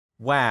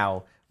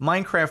Wow.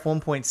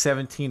 Minecraft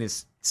 1.17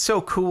 is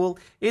so cool.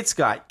 It's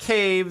got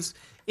caves.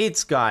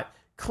 It's got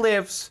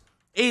cliffs.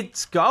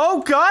 It's got...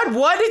 Oh, God,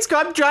 what? It's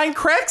got giant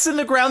cracks in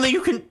the ground that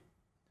you can...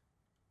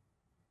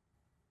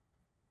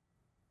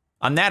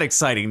 On that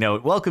exciting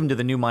note, welcome to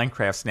the new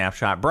Minecraft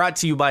Snapshot, brought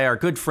to you by our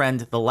good friend,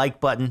 the like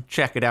button.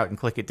 Check it out and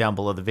click it down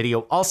below the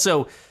video.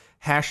 Also,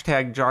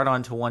 hashtag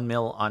Jardon to 1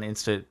 mil on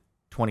Insta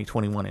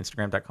 2021,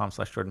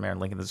 Instagram.com/JordanMarin,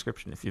 link in the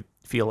description if you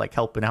feel like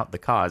helping out the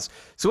cause.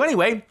 So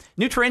anyway,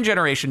 new terrain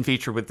generation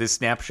feature with this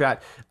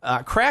snapshot.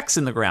 Cracks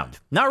in the ground.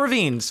 Not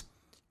ravines,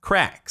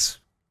 cracks.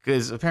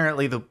 Because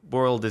apparently the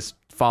world is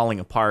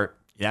falling apart.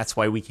 That's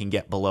why we can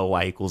get below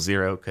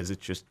y=0, because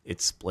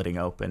it's splitting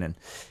open. And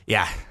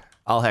yeah,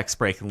 all heck's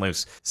breaking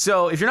loose.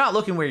 So if you're not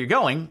looking where you're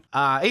going,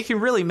 it can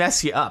really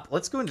mess you up.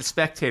 Let's go into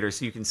spectator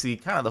so you can see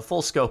kind of the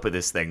full scope of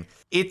this thing.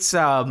 It's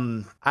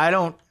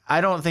I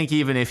don't think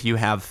even if you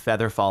have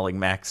feather falling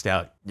maxed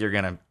out, you're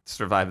gonna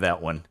survive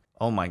that one.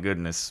 Oh my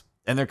goodness.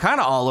 And they're kind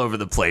of all over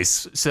the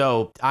place.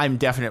 So I'm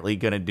definitely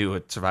gonna do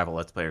a survival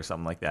let's play or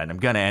something like that. And I'm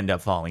gonna end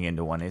up falling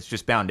into one. It's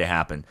just bound to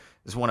happen.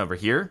 There's one over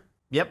here.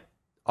 Yep.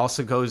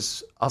 Also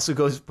goes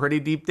pretty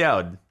deep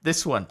down.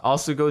 This one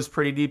also goes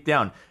pretty deep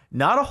down.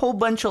 Not a whole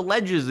bunch of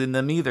ledges in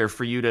them either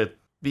for you to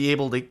be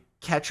able to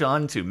catch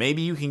on to.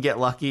 Maybe you can get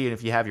lucky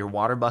if you have your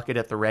water bucket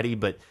at the ready,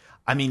 but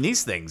I mean,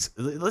 these things,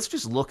 let's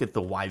just look at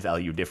the Y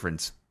value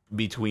difference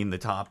between the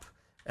top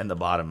and the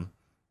bottom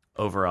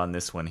over on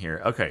this one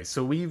here. Okay,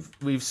 so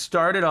we've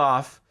started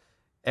off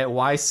at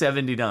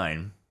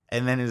Y79,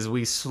 and then as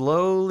we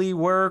slowly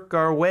work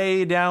our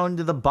way down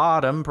to the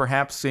bottom,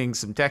 perhaps seeing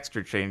some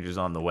texture changes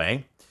on the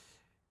way,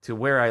 to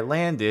where I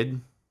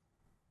landed,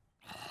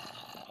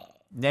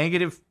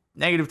 negative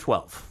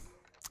 12.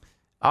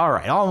 All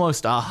right,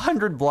 almost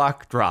 100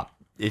 block drop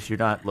if you're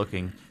not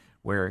looking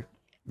where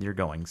you're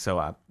going.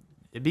 So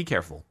be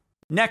careful.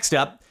 Next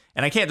up,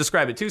 and I can't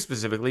describe it too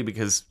specifically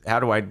because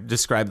how do I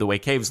describe the way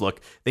caves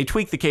look? They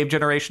tweak the cave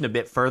generation a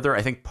bit further.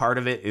 I think part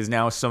of it is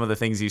now some of the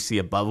things you see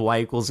above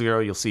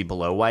y=0, you'll see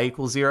below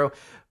y=0.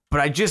 But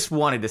I just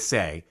wanted to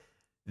say,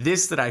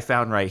 this that I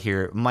found right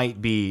here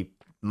might be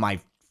my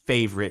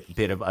favorite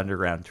bit of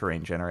underground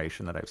terrain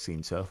generation that I've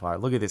seen so far.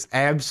 Look at this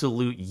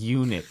absolute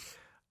unit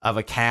of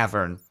a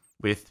cavern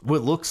with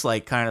what looks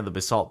like kind of the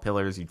basalt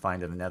pillars you'd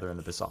find in the Nether and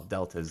the basalt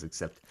deltas,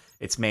 except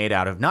it's made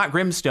out of not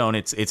grimstone.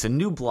 It's a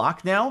new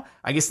block now.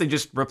 I guess they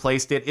just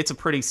replaced it. It's a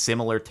pretty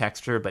similar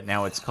texture, but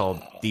now it's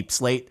called deep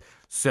slate.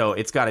 So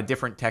it's got a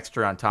different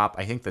texture on top.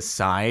 I think the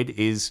side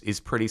is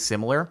pretty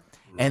similar.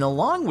 And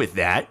along with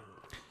that,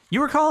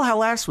 you recall how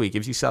last week,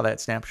 if you saw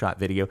that snapshot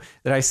video,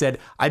 that I said,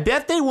 I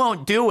bet they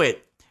won't do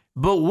it,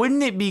 but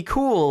wouldn't it be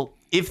cool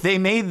if they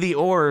made the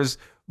ores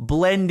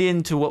blend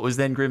into what was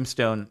then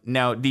grimstone,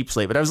 now deep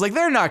slate? But I was like,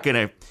 they're not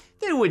gonna,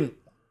 they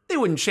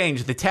wouldn't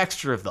change the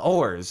texture of the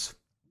ores,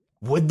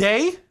 would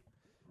they?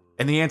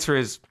 And the answer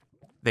is,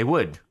 they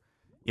would.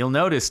 You'll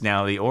notice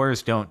now the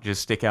ores don't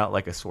just stick out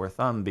like a sore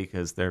thumb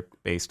because they're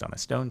based on a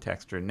stone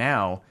texture.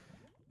 Now,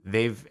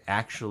 they've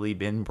actually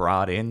been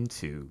brought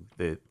into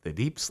the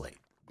deep slate.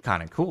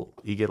 Kind of cool.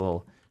 You get a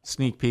little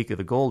sneak peek of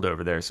the gold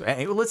over there. So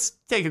hey, let's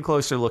take a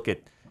closer look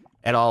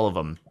at all of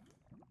them.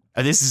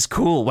 This is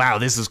cool. Wow,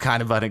 this is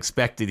kind of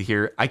unexpected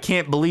here. I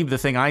can't believe the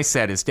thing I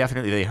said is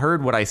definitely, they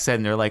heard what I said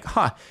and they're like,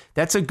 huh,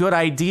 that's a good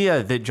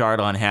idea that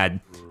Jardon had.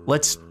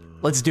 Let's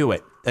do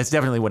it. That's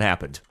definitely what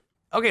happened.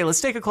 Okay,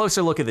 let's take a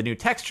closer look at the new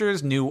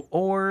textures, new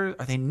ores.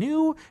 Are they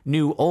new?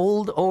 New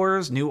old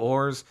ores, new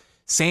ores,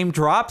 same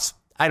drops?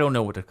 I don't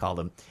know what to call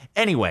them.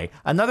 Anyway,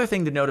 another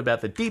thing to note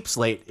about the deep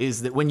slate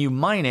is that when you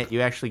mine it,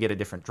 you actually get a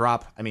different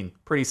drop. I mean,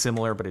 pretty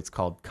similar, but it's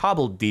called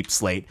cobbled deep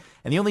slate.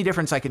 And the only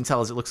difference I can tell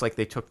is it looks like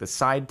they took the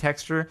side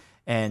texture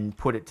and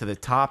put it to the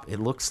top. It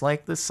looks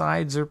like the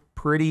sides are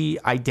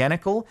pretty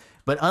identical,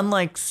 but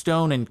unlike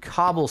stone and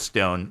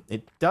cobblestone,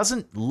 it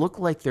doesn't look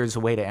like there's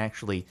a way to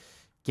actually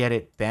get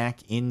it back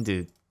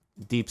into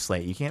deep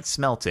slate. You can't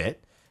smelt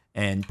it,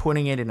 and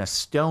putting it in a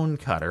stone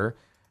cutter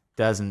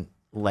doesn't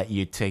let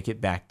you take it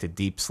back to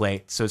deep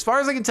slate. So as far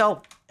as I can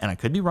tell, and I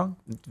could be wrong,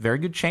 very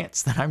good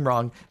chance that I'm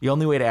wrong, the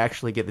only way to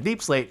actually get the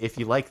deep slate, if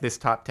you like this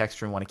top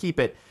texture and want to keep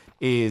it,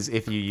 is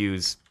if you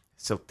use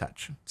Silk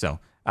Touch. So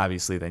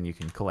obviously then you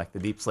can collect the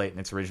deep slate in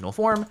its original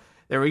form.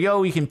 There we go,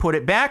 we can put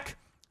it back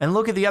and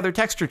look at the other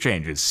texture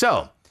changes.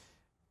 So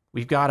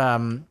we've got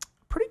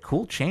pretty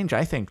cool change,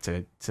 I think,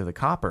 to the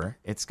copper.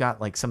 It's got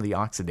like some of the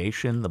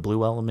oxidation, the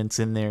blue elements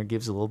in there,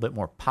 gives a little bit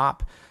more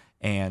pop,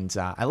 and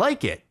I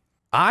like it.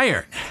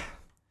 Iron.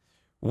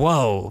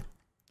 Whoa,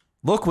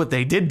 look what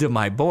they did to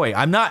my boy.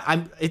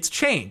 It's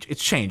change.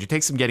 It's change. It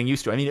takes some getting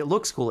used to. I mean, it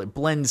looks cool. It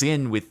blends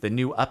in with the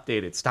new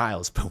updated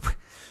styles. But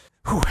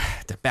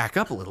to back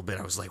up a little bit,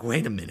 I was like,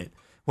 wait a minute.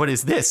 What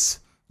is this?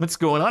 What's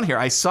going on here?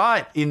 I saw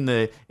it in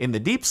the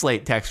deep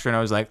slate texture, and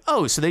I was like,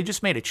 oh, so they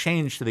just made a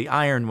change to the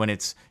iron when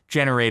it's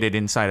generated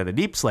inside of the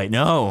deep slate.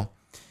 No,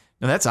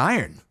 that's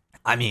iron.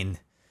 I mean,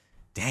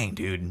 dang,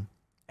 dude.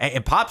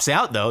 It pops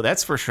out, though,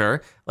 that's for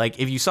sure. Like,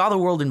 if you saw the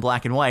world in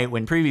black and white,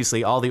 when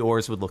previously all the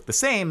ores would look the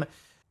same,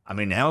 I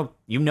mean, now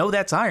you know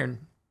that's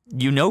iron.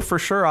 you know for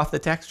sure off the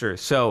texture.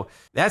 So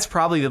that's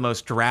probably the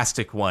most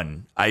drastic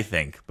one, I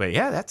think. But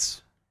yeah,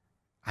 that's,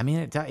 I mean,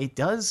 it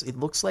does. It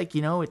looks like,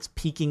 you know, it's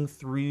peeking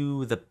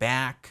through the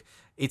back.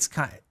 It's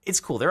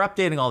cool. They're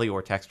updating all the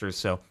ore textures.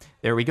 So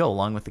there we go,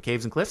 along with the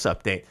Caves and Cliffs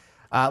update.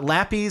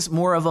 Lappy's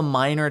more of a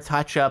minor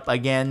touch-up.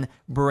 Again,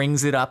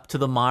 brings it up to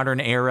the modern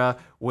era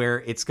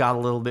where it's got a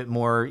little bit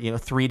more, you know,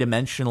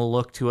 three-dimensional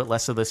look to it,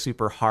 less of the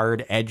super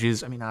hard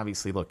edges. I mean,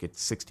 obviously, look,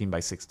 it's 16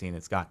 by 16.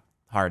 It's got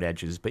hard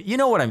edges, but you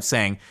know what I'm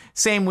saying.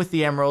 Same with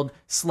the Emerald.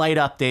 Slight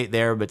update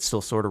there, but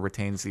still sort of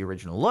retains the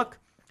original look.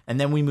 And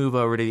then we move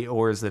over to the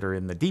ores that are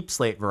in the Deep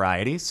Slate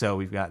variety. So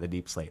we've got the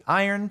Deep Slate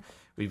Iron.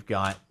 We've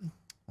got,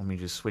 let me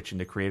just switch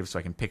into creative so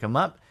I can pick them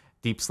up.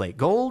 Deep Slate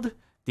Gold,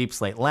 Deep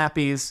Slate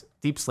Lappies,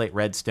 Deep Slate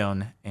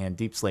Redstone, and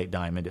Deep Slate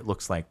Diamond. It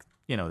looks like,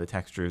 you know, the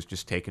texture is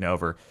just taken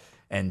over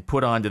and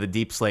put onto the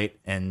Deep Slate,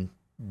 and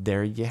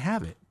there you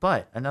have it.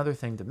 But another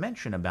thing to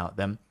mention about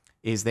them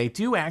is they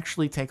do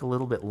actually take a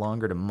little bit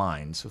longer to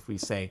mine. So if we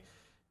say,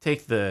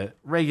 take the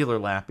regular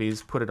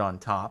Lappies, put it on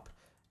top,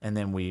 and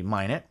then we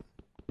mine it.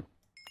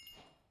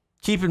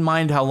 Keep in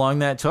mind how long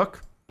that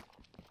took.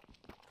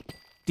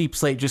 Deep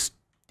Slate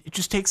it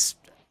just takes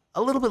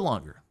a little bit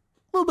longer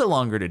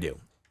to do.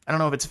 I don't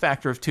know if it's a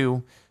factor of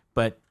 2,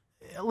 but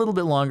a little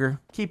bit longer.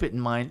 Keep it in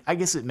mind. I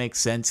guess it makes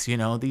sense, you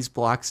know, these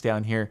blocks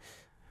down here,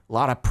 a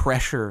lot of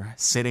pressure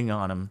sitting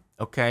on them,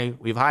 okay?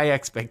 We have high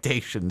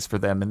expectations for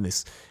them in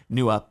this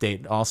new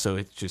update. Also,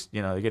 it's just,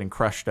 you know, they're getting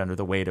crushed under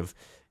the weight of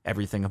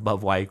everything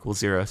above y =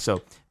 0.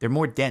 So they're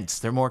more dense.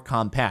 They're more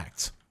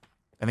compact.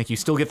 I think you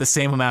still get the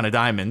same amount of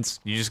diamonds.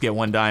 You just get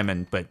 1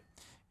 diamond, but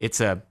it's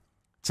a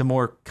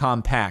more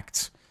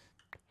compact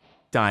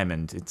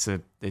diamond. It's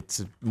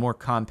a more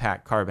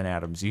compact carbon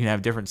atoms. You can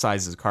have different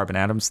sizes of carbon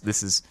atoms.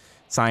 This is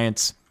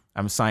science.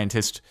 I'm a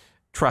scientist.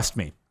 Trust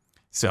me.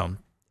 So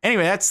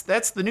anyway,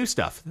 that's the new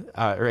stuff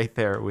right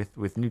there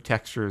with new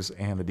textures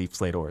and the Deep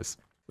Slate ores.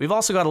 We've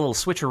also got a little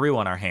switcheroo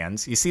on our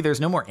hands. You see there's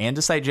no more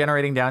andesite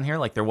generating down here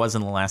like there was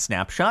in the last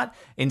snapshot.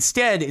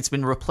 Instead, it's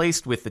been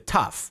replaced with the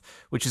tuff,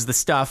 which is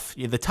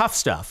the tough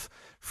stuff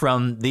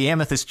from the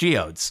amethyst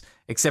geodes,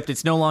 except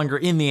it's no longer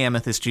in the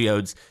amethyst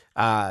geodes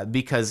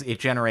because it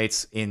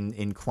generates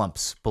in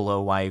clumps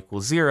below y =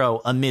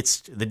 0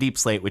 amidst the Deep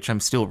Slate, which I'm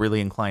still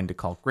really inclined to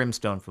call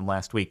Grimstone from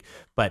last week,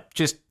 but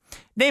just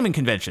naming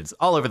conventions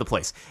all over the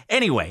place.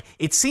 Anyway,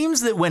 it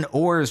seems that when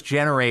ores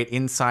generate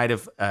inside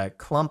of a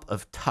clump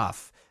of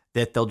tuff,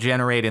 that they'll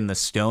generate in the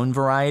stone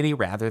variety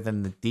rather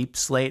than the Deep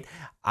Slate.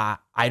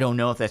 I don't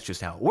know if that's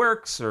just how it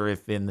works or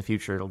if in the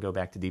future it'll go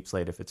back to Deep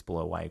Slate if it's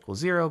below y =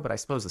 0, but I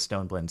suppose the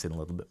stone blends in a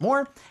little bit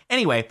more.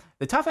 Anyway,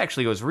 the tuff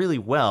actually goes really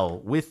well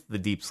with the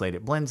Deep Slate.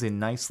 It blends in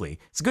nicely.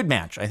 It's a good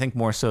match, I think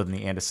more so than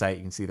the andesite.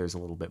 You can see there's a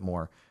little bit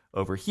more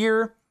over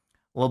here,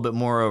 a little bit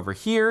more over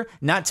here.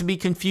 Not to be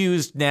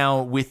confused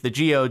now with the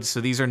geodes,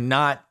 so these are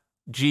not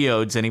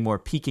geodes anymore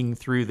peeking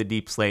through the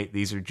Deep Slate.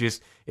 These are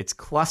just, it's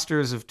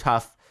clusters of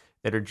tuff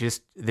that are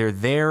just, they're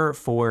there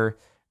for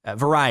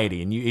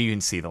variety. And you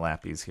can see the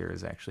Lappies here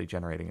is actually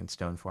generating in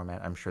stone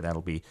format. I'm sure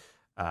that'll be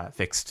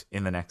fixed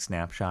in the next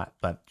snapshot,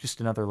 but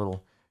just another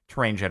little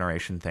terrain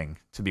generation thing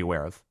to be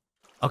aware of.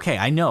 Okay,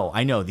 I know,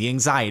 the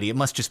anxiety, it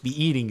must just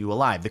be eating you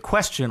alive. The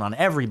question on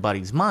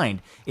everybody's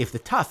mind, if the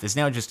tuff is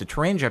now just a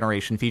terrain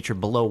generation feature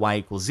below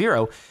y =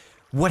 0,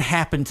 what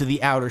happened to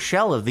the outer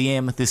shell of the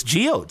amethyst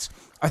geodes?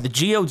 Are the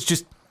geodes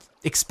just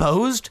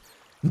exposed,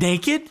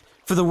 naked,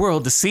 for the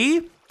world to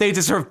see? They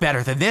deserve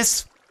better than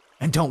this.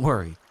 And don't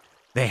worry,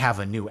 they have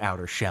a new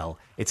outer shell.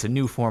 It's a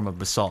new form of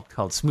basalt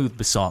called smooth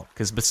basalt,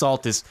 because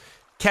basalt is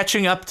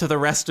catching up to the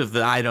rest of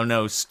the, I don't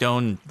know,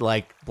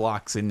 stone-like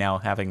blocks and now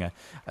having a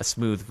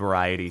smooth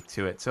variety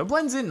to it. So it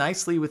blends in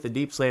nicely with the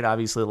Deep Slate,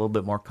 obviously a little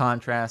bit more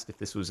contrast if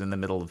this was in the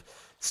middle of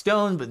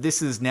stone, but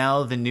this is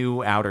now the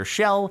new outer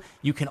shell.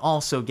 You can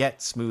also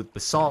get smooth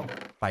basalt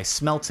by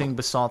smelting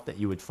basalt that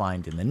you would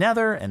find in the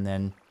Nether, and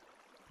then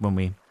when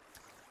we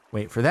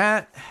wait for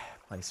that,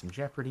 play some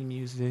Jeopardy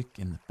music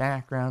in the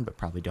background, but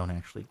probably don't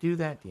actually do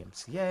that.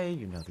 DMCA,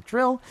 you know the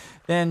drill.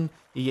 Then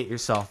you get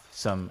yourself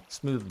some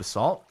smooth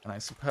basalt, and I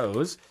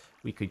suppose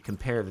we could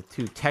compare the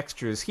two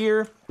textures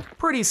here.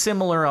 Pretty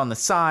similar on the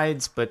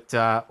sides, but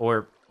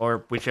or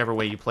whichever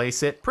way you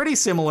place it. Pretty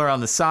similar on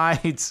the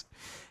sides,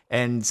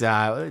 and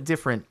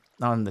different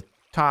on the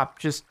top,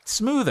 just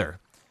smoother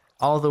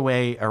all the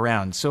way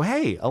around. So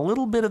hey, a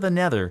little bit of the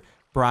Nether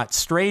brought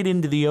straight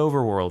into the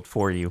overworld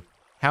for you.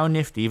 How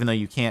nifty, even though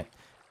you can't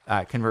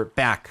convert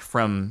back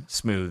from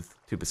smooth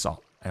to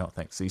basalt, I don't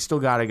think. So you still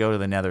got to go to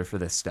the Nether for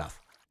this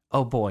stuff.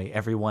 Oh boy,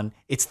 everyone,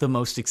 it's the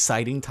most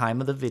exciting time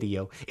of the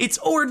video. It's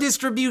ore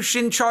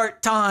distribution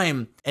chart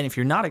time! And if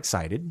you're not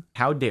excited,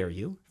 how dare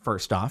you?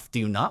 First off, do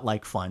you not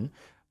like fun?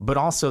 But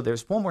also,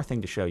 there's one more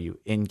thing to show you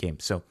in-game,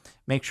 so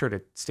make sure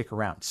to stick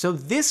around. So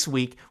this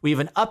week, we have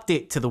an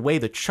update to the way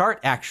the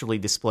chart actually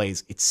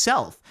displays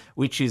itself,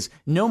 which is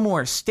no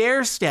more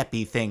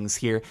stair-steppy things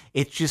here.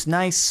 It's just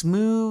nice,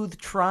 smooth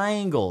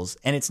triangles,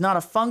 and it's not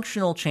a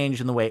functional change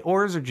in the way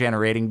ores are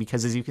generating,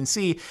 because as you can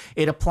see,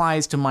 it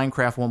applies to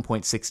Minecraft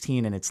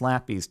 1.16 and its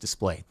Lappies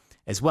display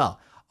as well.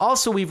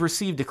 Also, we've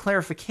received a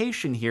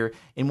clarification here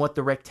in what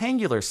the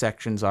rectangular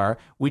sections are,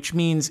 which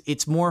means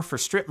it's more for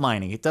strip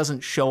mining. It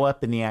doesn't show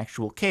up in the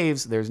actual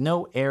caves. There's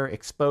no air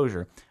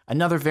exposure.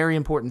 Another very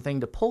important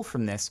thing to pull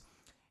from this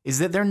is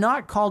that they're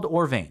not called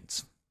ore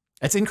veins.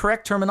 That's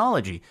incorrect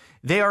terminology.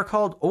 They are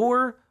called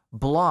ore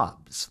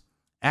blobs,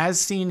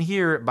 as seen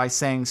here by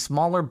saying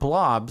smaller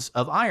blobs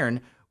of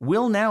iron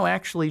will now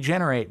actually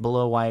generate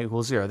below y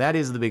equals 0. That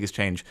is the biggest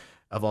change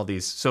of all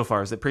these so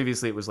far, is that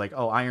previously it was like,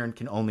 oh, iron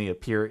can only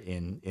appear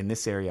in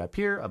this area up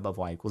here above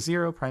y equals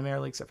 0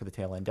 primarily, except for the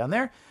tail end down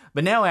there.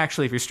 But now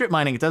actually, if you're strip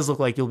mining, it does look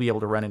like you'll be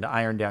able to run into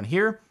iron down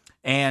here.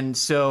 And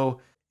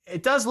so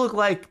it does look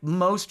like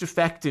most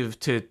effective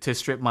to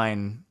strip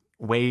mine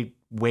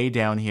way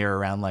down here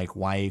around like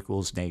y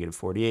equals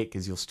 -48,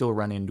 because you'll still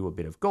run into a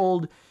bit of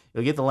gold.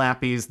 You'll get the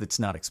lapis that's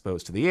not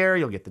exposed to the air.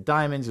 You'll get the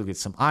diamonds. You'll get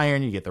some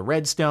iron. You get the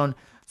redstone.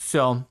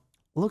 So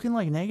looking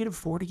like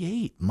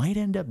 -48 might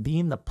end up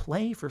being the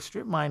play for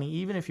strip mining,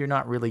 even if you're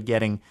not really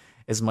getting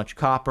as much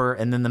copper.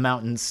 And then the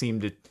mountains seem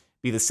to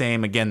be the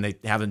same. Again, they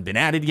haven't been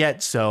added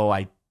yet, so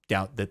I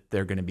doubt that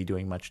they're going to be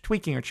doing much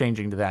tweaking or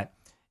changing to that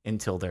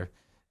until they're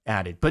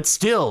added. But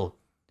still,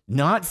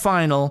 not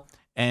final,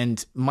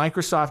 and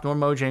Microsoft or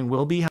Mojang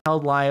will be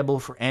held liable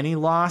for any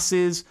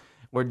losses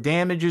or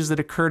damages that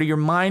occur to your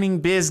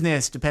mining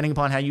business, depending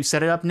upon how you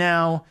set it up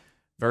now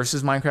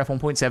versus Minecraft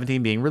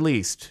 1.17 being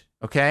released.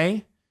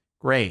 Okay?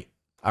 Great.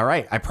 All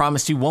right, I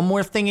promised you one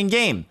more thing in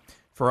game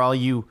for all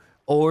you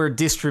ore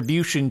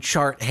distribution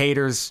chart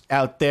haters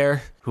out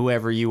there,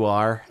 whoever you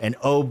are. And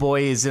oh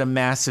boy, is it a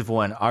massive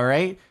one. All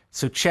right,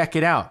 so check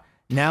it out.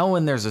 Now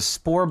when there's a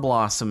spore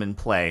blossom in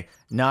play,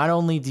 not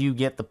only do you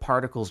get the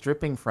particles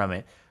dripping from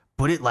it,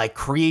 but it like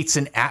creates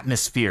an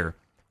atmosphere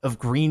of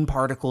green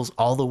particles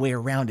all the way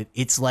around it.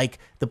 It's like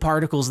the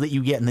particles that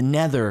you get in the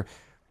nether,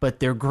 but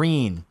they're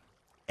green.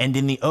 And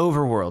in the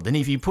overworld. And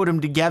if you put them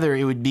together,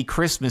 it would be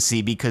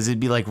Christmassy, because it'd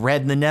be like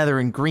red in the nether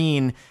and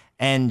green.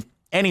 And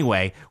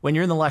anyway, when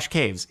you're in the lush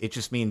caves, it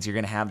just means you're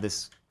going to have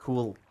this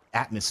cool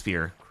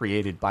atmosphere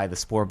created by the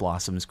spore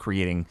blossoms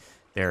creating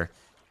their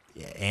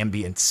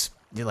ambience.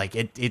 Like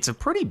it's a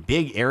pretty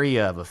big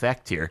area of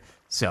effect here.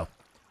 So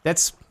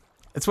that's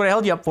what I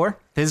held you up for.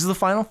 This is the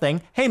final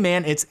thing. Hey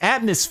man, it's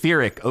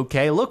atmospheric,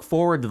 okay? Look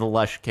forward to the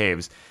lush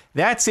caves.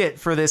 That's it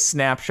for this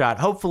snapshot.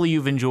 Hopefully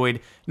you've enjoyed.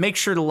 Make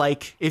sure to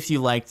like if you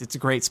liked. It's a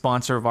great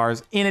sponsor of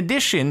ours. In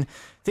addition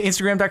to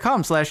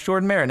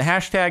Instagram.com/JordanMayer and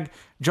hashtag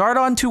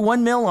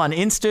Jardon21mil on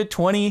Insta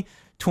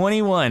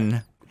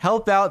 2021.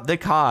 Help out the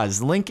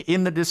cause. Link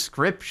in the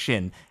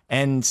description.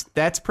 And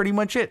that's pretty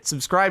much it.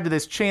 Subscribe to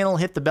this channel.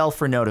 Hit the bell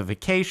for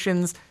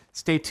notifications.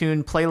 Stay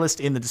tuned. Playlist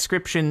in the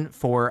description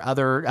for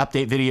other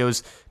update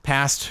videos,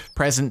 past,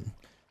 present,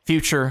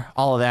 future,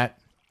 all of that.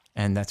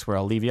 And that's where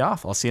I'll leave you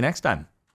off. I'll see you next time.